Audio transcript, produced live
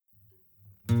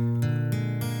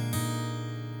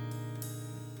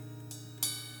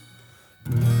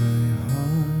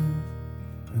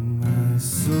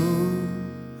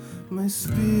My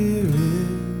spirit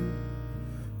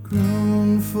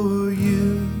groan for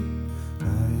you. I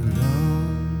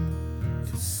long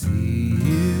to see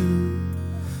you.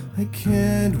 I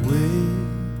can't wait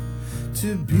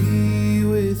to be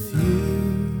with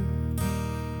you.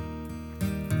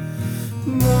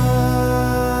 My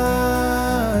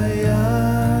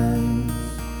eyes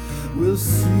will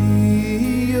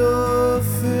see your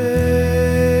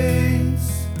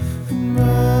face, and my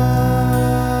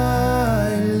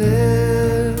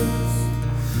lips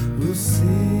will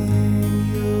sing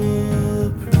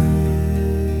your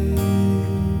praise.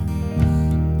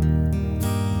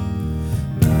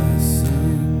 My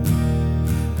sin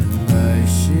and my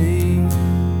shame,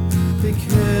 they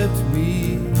kept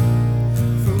me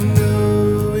from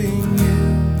knowing you,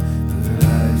 but I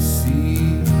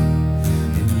see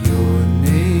in your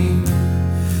name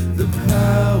the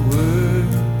power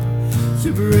to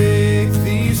break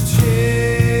these chains.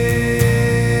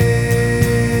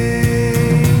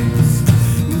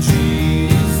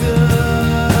 Jesus,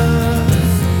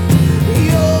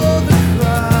 you're the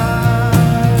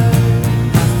Christ.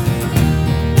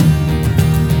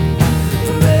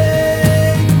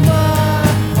 Make my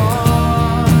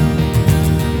heart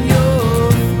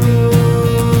your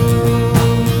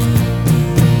throne.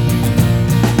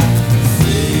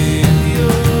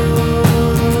 Savior,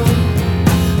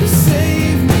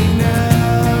 save me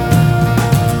now.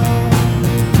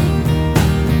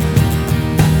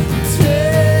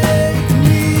 Take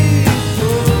me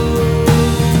home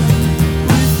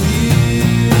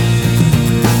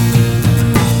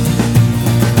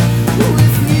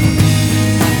with you.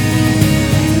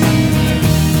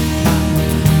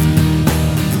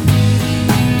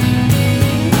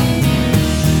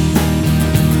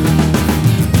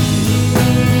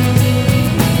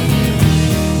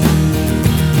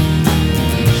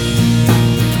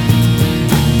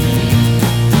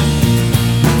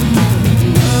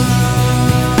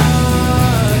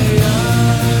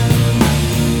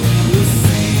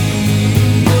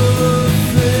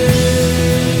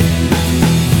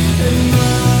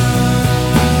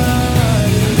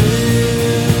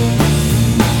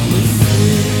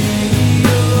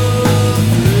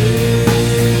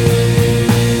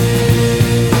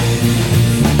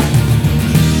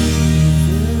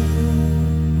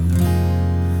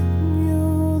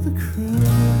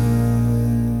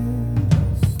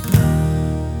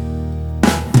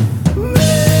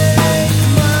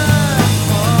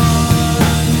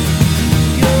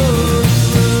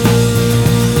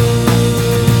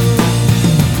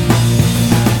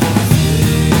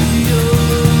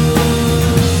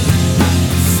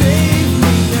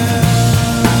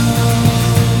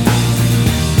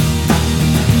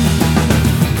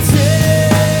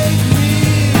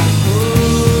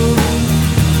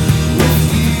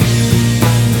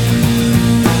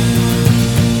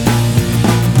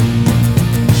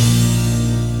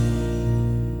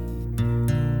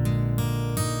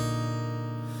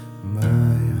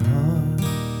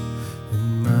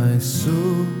 My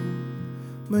soul,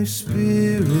 my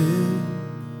spirit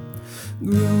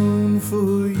groan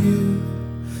for you.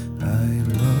 I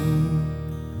long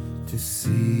to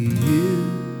see you.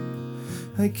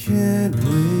 I can't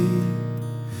wait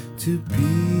to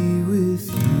be with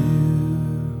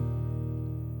you.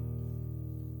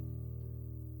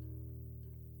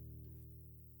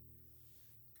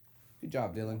 Good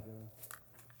job, Dylan.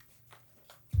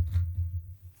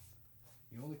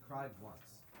 You only cried once.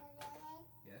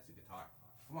 Yeah, that's a guitar.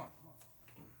 Come on.